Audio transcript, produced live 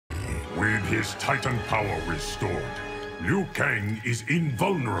With his Titan power restored, Liu Kang is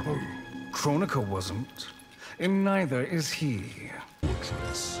invulnerable. Kronika wasn't, and neither is he.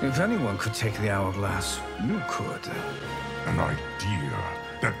 If anyone could take the hourglass, you could. An idea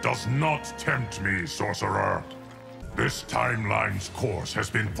that does not tempt me, sorcerer. This timeline's course has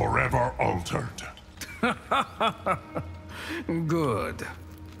been forever altered. Good.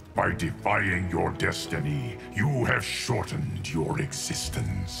 By defying your destiny, you have shortened your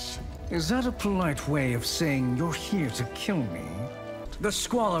existence. Is that a polite way of saying you're here to kill me? The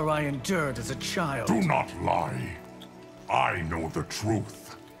squalor I endured as a child. Do not lie. I know the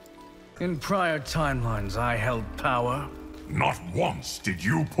truth. In prior timelines, I held power. Not once did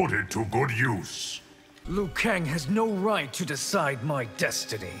you put it to good use. Liu Kang has no right to decide my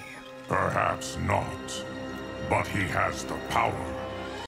destiny. Perhaps not. But he has the power.